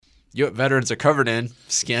You know what veterans are covered in?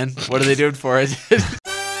 Skin. What are they doing for it?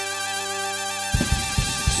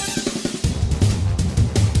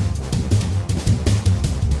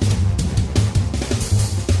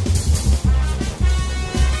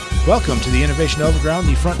 Welcome to the Innovation Overground,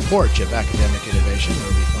 the front porch of academic innovation, where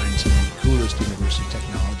we find some of the coolest university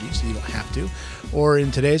technologies. You don't have to. Or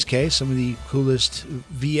in today's case, some of the coolest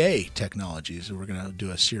VA technologies. We're going to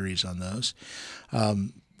do a series on those.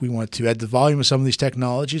 We want to add the volume of some of these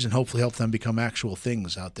technologies and hopefully help them become actual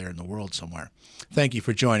things out there in the world somewhere. Thank you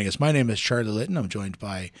for joining us. My name is Charlie Litton. I'm joined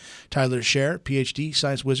by Tyler Scher, PhD,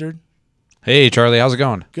 Science Wizard. Hey, Charlie. How's it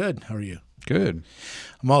going? Good. How are you? Good.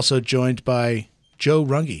 I'm also joined by Joe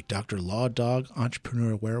Runge, Dr. Law Dog,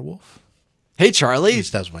 Entrepreneur Werewolf. Hey, Charlie. At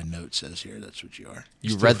least that's what my note says here. That's what you are.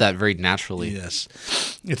 You read that very naturally.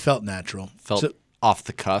 Yes. It felt natural. Felt off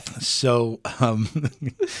the cuff. So,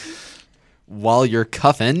 while you're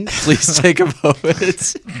cuffing, please take a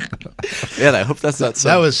moment. Man, I hope that's not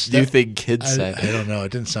some new thing kids say. I don't know.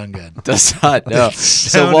 It didn't sound good. Does not, no. It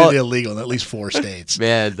sounded illegal in at least 4 states.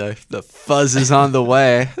 Man, the fuzz is on the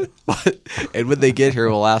way. And when they get here,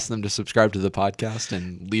 we'll ask them to subscribe to the podcast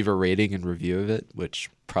and leave a rating and review of it, which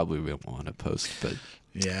probably we won't want to post, but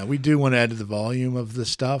yeah, we do want to add to the volume of this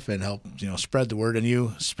stuff and help, spread the word. And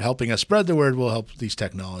you helping us spread the word will help these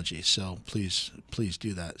technologies. So please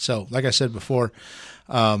do that. So, like I said before,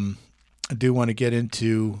 I do want to get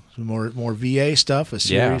into some more VA stuff, a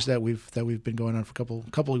series that we've been going on for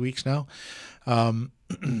a couple of weeks now. And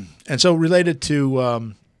so related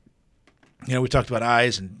to we talked about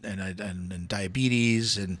eyes and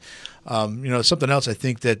diabetes and something else I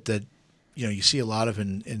think that you see a lot of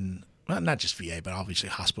in not just VA, but obviously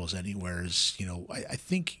hospitals anywhere is, I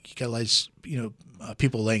think you got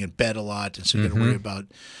people laying in bed a lot, and so you got to worry about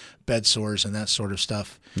bed sores and that sort of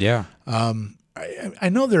stuff. Yeah. I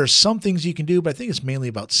know there are some things you can do, but I think it's mainly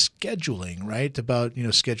about scheduling, right? About,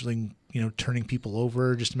 scheduling, turning people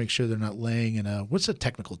over just to make sure they're not laying in what's the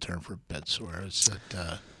technical term for bed sore? Is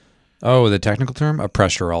that the technical term? A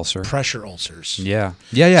pressure ulcer. Pressure ulcers. Yeah.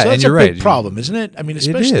 So and you're a right. big problem, isn't it? I mean,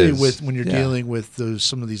 especially when you're Yeah. dealing with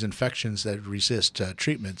some of these infections that resist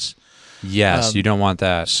treatments. Yes, you don't want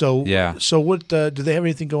that. So, yeah. So what do they have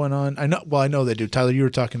anything going on? I know they do. Tyler, you were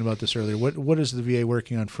talking about this earlier. What is the VA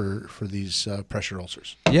working on for these pressure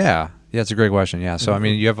ulcers? Yeah, it's a great question. Yeah, so I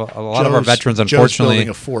mean, you have a lot of our veterans, unfortunately. Joe's building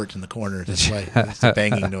a fort in the corner. That's why it's the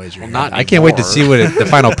banging noise. You're hearing. I can't wait to see what the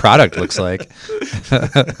final product looks like.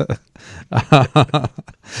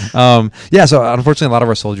 So unfortunately, a lot of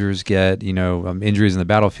our soldiers get injuries in the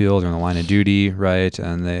battlefield or in the line of duty, right?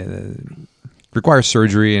 And they require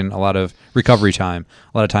surgery and a lot of recovery time,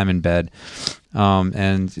 a lot of time in bed.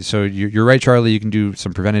 And so you're right, Charlie. You can do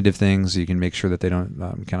some preventative things. You can make sure that they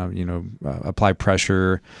don't apply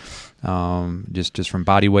pressure just from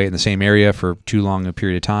body weight in the same area for too long a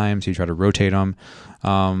period of time. So you try to rotate them.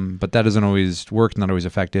 But that doesn't always work, not always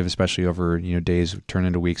effective, especially over days turn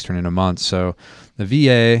into weeks, turn into months. So the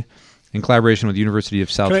VA, in collaboration with the University of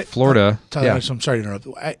South Florida. Tyler, I'm sorry to interrupt.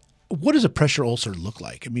 What does a pressure ulcer look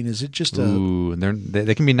like? I mean, is it just they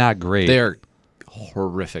can be not great. They're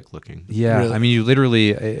horrific looking. Yeah, really? I mean, you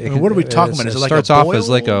literally. What are we talking about? Is it like starts a off boil? as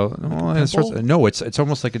like it's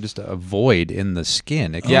almost like just a void in the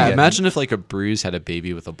skin. Imagine if like a bruise had a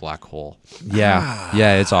baby with a black hole.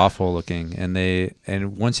 Yeah, it's awful looking,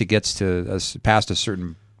 and once it gets to past a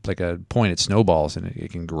certain a point, it snowballs and it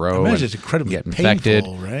can grow. I imagine it's incredibly get infected.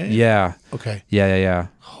 Painful, right? Yeah. Okay. Yeah.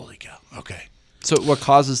 Holy cow. Okay. So what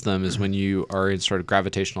causes them is when you are in sort of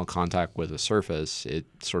gravitational contact with a surface, it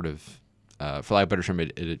sort of, for lack of a better term,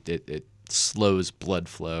 it slows blood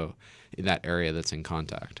flow in that area that's in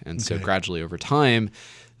contact. And so gradually over time,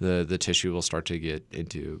 the tissue will start to get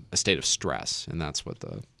into a state of stress, and that's what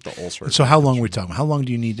the ulcer is. So how long are we talking? How long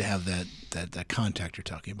do you need to have that contact you're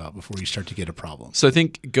talking about before you start to get a problem? So I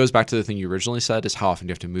think it goes back to the thing you originally said, is how often do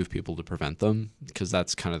you have to move people to prevent them? Because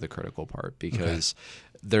that's kind of the critical part, because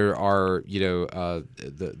there are,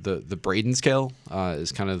 the Braden scale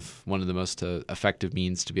is kind of one of the most effective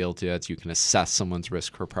means to be able to do that. So you can assess someone's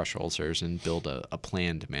risk for pressure ulcers and build a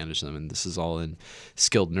plan to manage them. And this is all in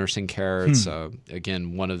skilled nursing care. It's,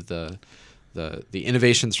 again, one of the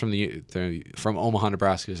innovations from Omaha,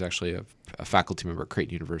 Nebraska is actually a faculty member at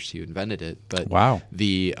Creighton University who invented it. But wow.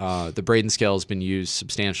 The Braden scale has been used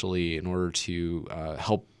substantially in order to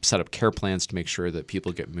help set up care plans to make sure that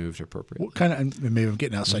people get moved appropriately. What kind of, maybe I'm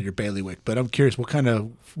getting outside your bailiwick, but I'm curious, what kind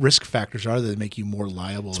of risk factors are there that make you more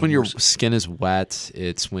liable? It's when your skin is wet.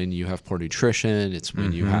 It's when you have poor nutrition. It's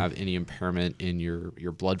when you have any impairment in your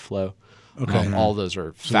blood flow. Okay. All those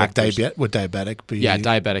are So like factors. would diabetic be? Yeah,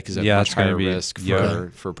 diabetic is at Yeah, much that's gonna higher be- risk yeah.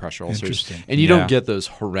 for pressure ulcers. Interesting. And you Yeah. don't get those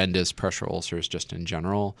horrendous pressure ulcers just in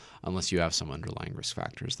general unless you have some underlying risk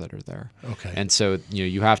factors that are there. Okay. And so,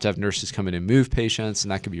 you have to have nurses come in and move patients,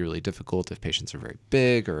 and that can be really difficult if patients are very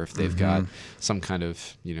big or if they've got some kind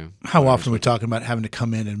of, How often are we talking about having to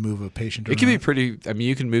come in and move a patient around? it can be pretty. I mean,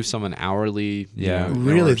 you can move someone hourly. Yeah. in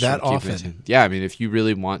Really, order to that keep often? it- Yeah, I mean, if you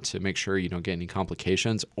really want to make sure you don't get any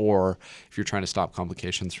complications, or if you're trying to stop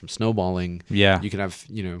complications from snowballing, Yeah. you can have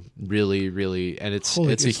really, really, and it's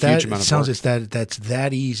Holy, a huge that, amount it of sounds work. that's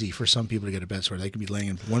that easy for some people to get a bed sore. They could be laying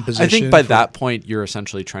in one position. I think by for- that point, you're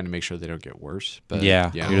essentially trying to make sure they don't get worse. But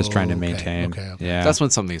Yeah. You're just trying to Oh, okay, maintain. okay. Yeah. that's when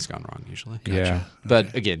something's gone wrong usually. Yeah.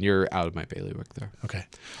 But again, you're out of my bailiwick there. Okay.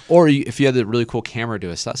 Or if you had a really cool camera to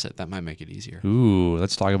assess it, that might make it easier. Ooh,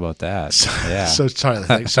 let's talk about that. Yeah. So sorry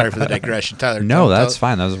for the digression, Tyler. No, that's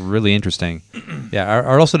fine. That was really interesting. Yeah,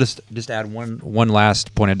 I also just add one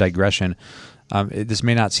last point of digression. This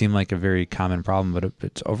may not seem like a very common problem, but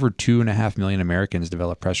it's over 2.5 million Americans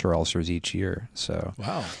develop pressure ulcers each year. So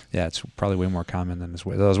Wow. yeah, it's probably way more common than that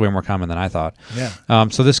was way more common than I thought. Yeah.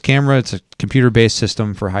 So this camera, it's a computer-based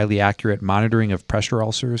system for highly accurate monitoring of pressure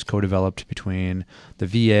ulcers, co-developed between the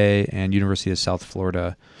VA and University of South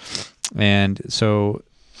Florida. And so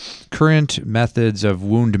current methods of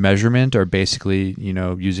wound measurement are basically,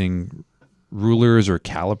 using rulers or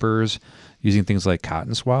calipers, using things like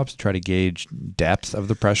cotton swabs to try to gauge depth of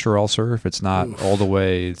the pressure ulcer if it's not all the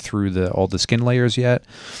way through all the skin layers yet.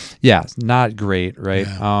 Yeah, not great, right?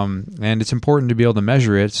 Yeah. And it's important to be able to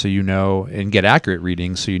measure it so you know and get accurate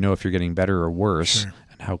readings so you know if you're getting better or worse and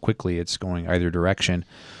how quickly it's going either direction.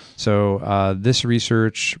 So this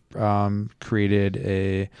research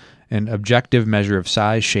created an objective measure of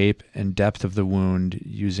size, shape, and depth of the wound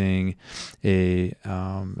using a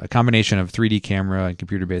combination of 3D camera and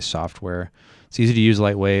computer-based software. It's easy to use,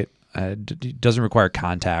 lightweight. It doesn't require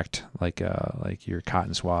contact like your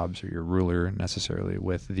cotton swabs or your ruler necessarily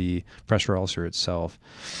with the pressure ulcer itself.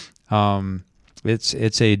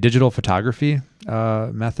 It's a digital photography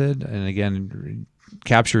method, and again,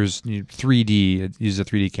 captures 3D. It uses a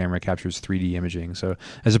 3D camera, captures 3D imaging. So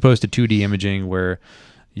as opposed to 2D imaging where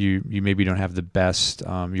you maybe don't have the best,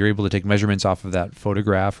 you're able to take measurements off of that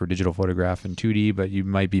photograph or digital photograph in 2D, but you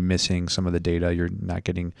might be missing some of the data. You're not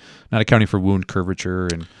accounting for wound curvature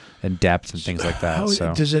and depth and things like that.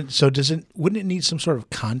 Wouldn't it need some sort of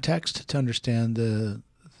context to understand to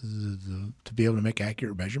be able to make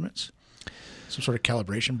accurate measurements? Some sort of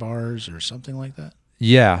calibration bars or something like that?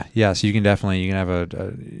 Yeah. So you can have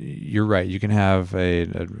you're right. You can have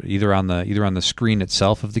either on the screen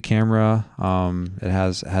itself of the camera. It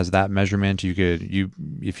has that measurement.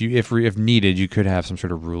 If needed, you could have some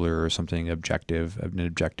sort of ruler or something an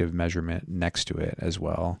objective measurement next to it as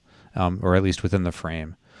well, or at least within the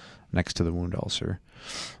frame next to the wound ulcer.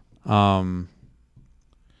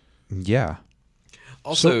 Yeah.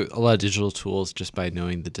 Also, a lot of digital tools, just by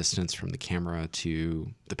knowing the distance from the camera to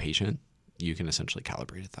the patient, you can essentially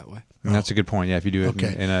calibrate it that way. And that's a good point. Yeah, if you do it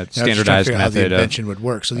in a Now, I was just trying to standardized figure out how the method invention would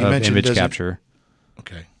work. So the of invention image doesn't- capture.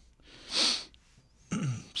 Okay.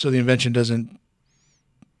 So the invention doesn't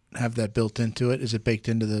have that built into it. Is it baked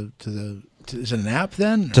into is it an app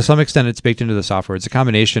then? To some extent, it's baked into the software. It's a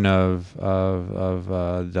combination of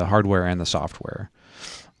the hardware and the software.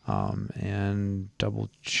 And double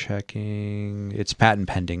checking, it's patent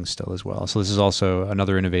pending still as well. So this is also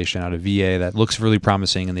another innovation out of VA that looks really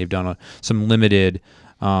promising, and they've done some limited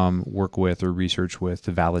work with or research with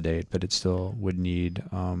to validate, but it still would need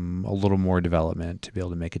a little more development to be able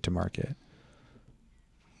to make it to market.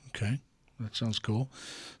 Okay, that sounds cool.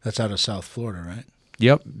 That's out of South Florida, right?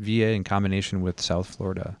 Yep, VA in combination with South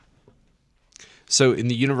Florida. So in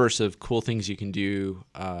the universe of cool things you can do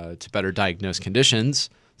to better diagnose conditions,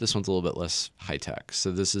 this one's a little bit less high tech.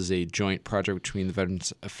 So this is a joint project between the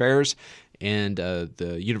Veterans Affairs and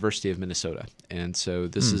the University of Minnesota. And so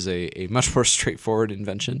this is a much more straightforward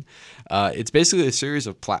invention. It's basically a series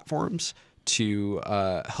of platforms to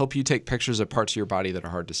help you take pictures of parts of your body that are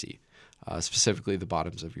hard to see, specifically the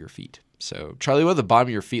bottoms of your feet. So Charlie, what do the bottom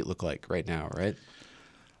of your feet look like right now, right?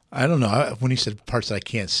 I don't know. When he said parts that I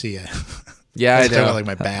can't see, Yeah, I it's kind know. of like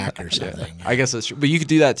my back or something. I guess that's true. But you could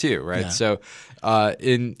do that too, right? Yeah. So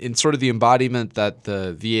in sort of the embodiment that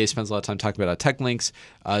the VA spends a lot of time talking about at TechLinks,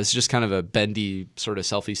 it's just kind of a bendy sort of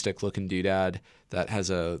selfie stick looking doodad that has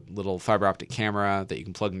a little fiber optic camera that you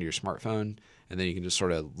can plug into your smartphone, and then you can just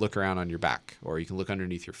sort of look around on your back, or you can look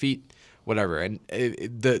underneath your feet, whatever. And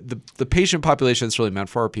the patient population it's really meant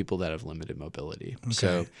for are people that have limited mobility. Okay.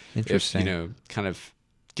 So Interesting. if, kind of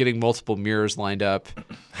getting multiple mirrors lined up,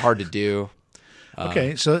 hard to do.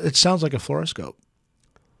 Okay, so it sounds like a fluoroscope.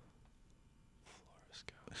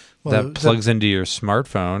 That plugs into your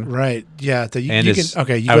smartphone. Right. Yeah. And you is can,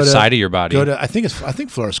 okay, you outside of your body. I think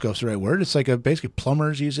fluoroscope's the right word. It's like basically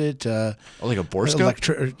plumbers use it. Like a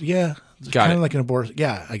borescope? Yeah. Got kind it. of like an borescope.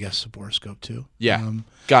 Yeah, I guess a borescope too. Yeah.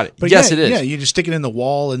 Got it. But yes, yeah, it is. Yeah, you just stick it in the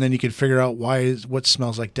wall, and then you can figure out what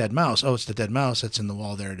smells like dead mouse. Oh, it's the dead mouse that's in the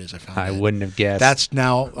wall. There it is. I found it. I wouldn't have guessed. That's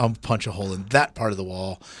now I'll punch a hole in that part of the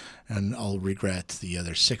wall, and I'll regret the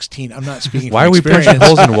other 16. I'm not speaking. Why from are we experience. punching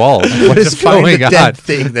holes in walls? What To is find going the on? dead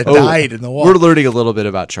thing that died in the wall. We're learning a little bit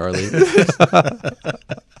about Charlie.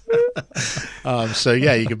 So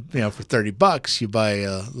yeah, you could for $30 you buy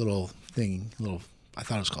a little thing. I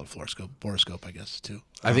thought it was called borescope, I guess too.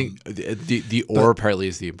 I think the ore partly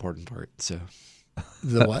is the important part. So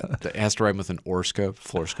The what? it has to rhyme with an orescope,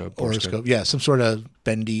 fluoroscope, Borescope. Yeah, some sort of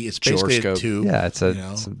bendy. It's basically a Jorescope. tube. Yeah, it's you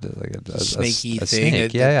know, like a snaky a thing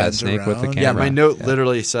snake. that Yeah, a bends snake with a around. camera. Yeah, my note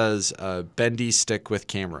literally says bendy stick with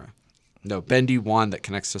camera. No, bendy wand that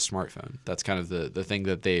connects to smartphone. That's kind of the thing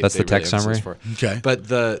that they. That's they the text really emphasize summary? For. Okay. But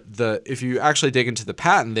the if you actually dig into the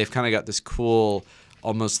patent, they've kind of got this cool,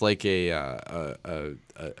 almost like a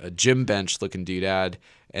gym bench looking doodad,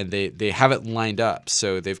 and they have it lined up.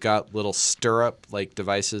 So they've got little stirrup like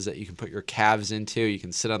devices that you can put your calves into. You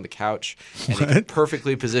can sit on the couch, and it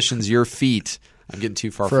perfectly positions your feet. I'm getting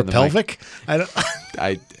too far For a from the pelvic? I don't.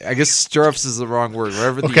 I guess stirrups is the wrong word.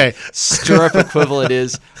 Whatever the Okay. stirrup equivalent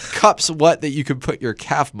is, cups what that you could put your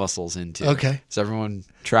calf muscles into. Okay. Is everyone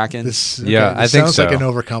tracking? Yeah, I think sounds so. like an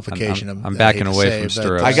overcomplication. I'm backing I hate to away say, from but-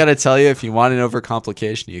 stirrups. I got to tell you, if you want an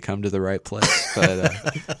overcomplication, you come to the right place.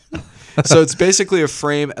 But so it's basically a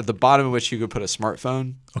frame at the bottom of which you could put a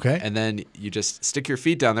smartphone. Okay. And then you just stick your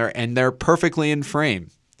feet down there, and they're perfectly in frame,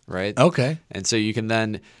 right? Okay. And so you can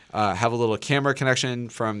then have a little camera connection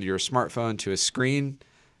from your smartphone to a screen.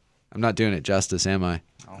 I'm not doing it justice, am I?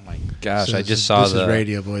 Oh my gosh! So I this just is- saw this is the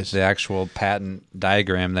radio, boys. the actual patent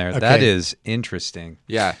diagram there. Okay. That is interesting.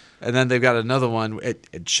 Yeah. And then they've got another one.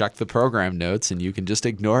 Check the program notes, and you can just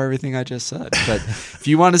ignore everything I just said. But if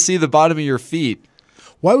you want to see the bottom of your feet,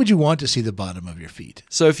 Why would you want to see the bottom of your feet?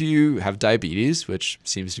 so if you have diabetes, which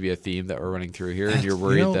seems to be a theme that we're running through here, and you're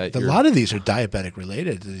worried that a you're... lot of these are diabetic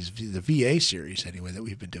related. The VA series, anyway, that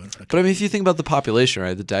we've been doing for. But I mean, if you think about the population,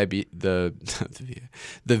 right?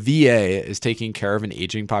 The VA is taking care of an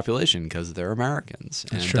aging population because they're Americans,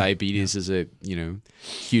 and true. diabetes is a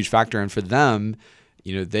huge factor. And for them,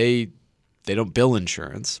 they don't bill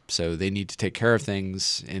insurance, so they need to take care of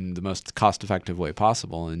things in the most cost-effective way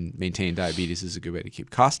possible. And maintaining diabetes is a good way to keep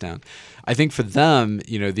costs down. I think for them,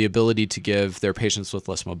 the ability to give their patients with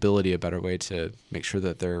less mobility a better way to make sure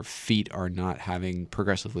that their feet are not having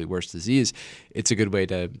progressively worse disease, it's a good way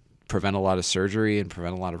to prevent a lot of surgery and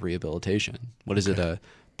prevent a lot of rehabilitation. What is it? A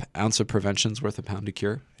ounce of prevention's worth a pound of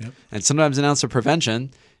cure. Yep. And sometimes an ounce of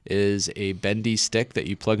prevention is a bendy stick that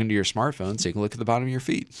you plug into your smartphone so you can look at the bottom of your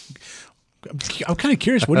feet. I'm kind of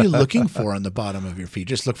curious. What are you looking for on the bottom of your feet?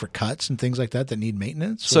 Just look for cuts and things like that need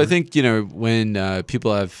maintenance. So or- I think when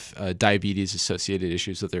people have diabetes associated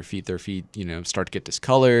issues with their feet start to get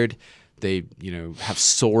discolored. They have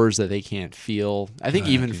sores that they can't feel. I think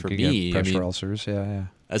even for You get me, pressure ulcers. Yeah.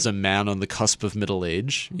 as a man on the cusp of middle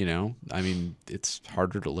age, it's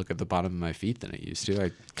harder to look at the bottom of my feet than it used to. I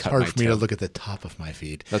it's cut hard my for me toe. to look at the top of my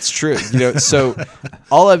feet. That's true. So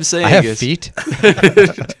all I'm saying I have is feet.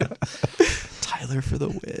 Tyler for the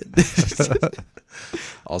win.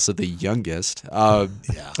 Also the youngest. Yeah.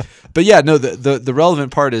 But yeah, no, the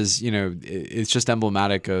relevant part is, it's just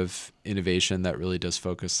emblematic of innovation that really does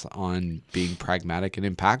focus on being pragmatic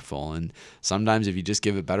and impactful. And sometimes if you just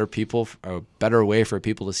give a better way for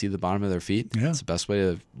people to see the bottom of their feet, Yeah. it's the best way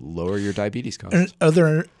to lower your diabetes costs. And are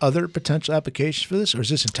there other potential applications for this, or is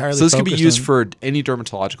this entirely? So this can be focused used on- for any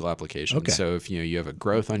dermatological application. Okay. So if you have a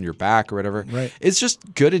growth on your back or whatever, Right. it's just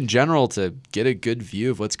good in general to get a good view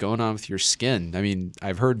of what's going on with your skin. I mean,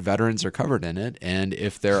 I've heard veterans are covered in it, and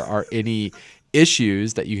if there are any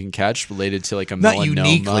issues that you can catch related to like a not melanoma,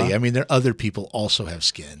 uniquely. I mean, there are other people also have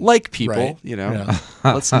skin. like people, Right. Yeah.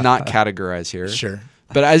 let's not categorize here. Sure.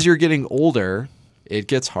 But as you're getting older, it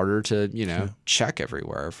gets harder to, check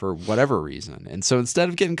everywhere for whatever reason. And so instead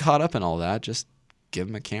of getting caught up in all that, just give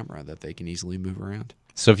them a camera that they can easily move around.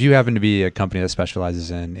 So if you happen to be a company that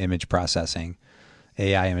specializes in image processing,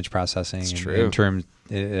 AI image processing, It's in true. terms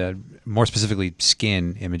more specifically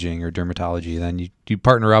skin imaging or dermatology, then you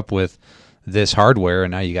partner up with this hardware, and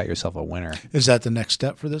now you got yourself a winner. Is that the next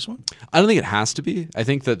step for this one? I don't think it has to be. I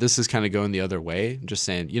think that this is kind of going the other way, just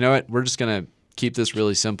saying, you know what, we're just going to keep this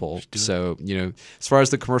really simple. So, as far as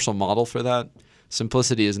the commercial model for that,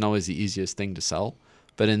 simplicity isn't always the easiest thing to sell.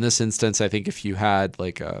 But in this instance, I think if you had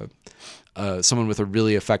like someone with a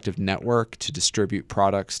really effective network to distribute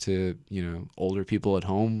products to, older people at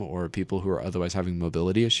home or people who are otherwise having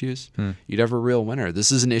mobility issues, you'd have a real winner.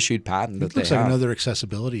 This is an issued patent that they have. It looks like another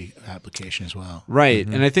accessibility application as well. Right.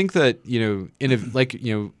 And I think that,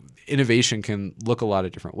 innovation can look a lot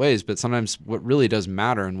of different ways, but sometimes what really does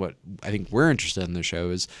matter and what I think we're interested in the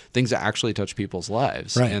show is things that actually touch people's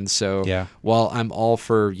lives. Right. And so while I'm all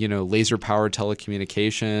for, laser powered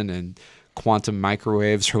telecommunication and quantum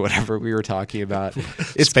microwaves or whatever we were talking about,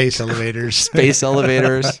 it's space elevators. Space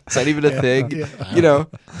elevators. Is that even a thing? Yeah.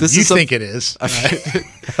 This you is think it is.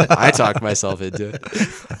 I talked myself into it.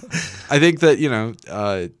 I think that,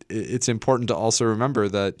 it's important to also remember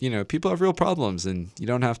that, people have real problems and you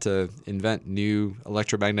don't have to invent new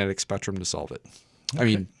electromagnetic spectrum to solve it. Okay. I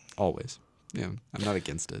mean, always. I'm not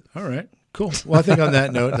against it. All right. Cool. Well, I think on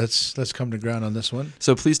that note, let's come to ground on this one.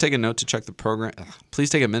 So please take a note to check the program. Please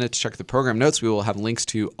take a minute to check the program notes. We will have links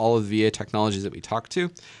to all of the VA technologies that we talked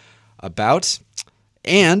about.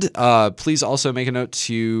 And please also make a note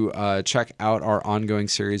to check out our ongoing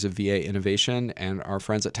series of VA innovation and our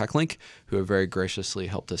friends at TechLink, who have very graciously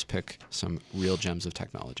helped us pick some real gems of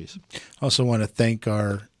technologies. Also want to thank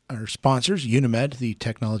our sponsors, Unimed, the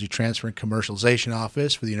Technology Transfer and Commercialization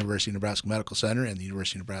Office for the University of Nebraska Medical Center and the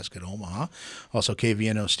University of Nebraska at Omaha. Also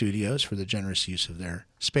KVNO Studios for the generous use of their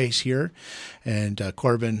space here. And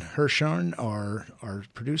Corbin Hirschhorn, our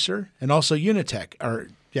producer. And also Unitech,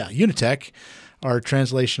 our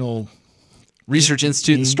translational Research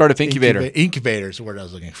Institute and Startup Incubator. Incubator is the word I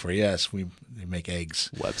was looking for. Yes, they make eggs.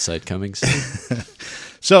 Website coming soon.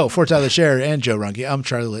 So, for Tyler Scher and Joe Runge, I'm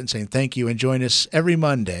Charlie Litton saying thank you and join us every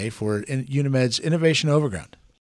Monday for Unimed's Innovation Overground.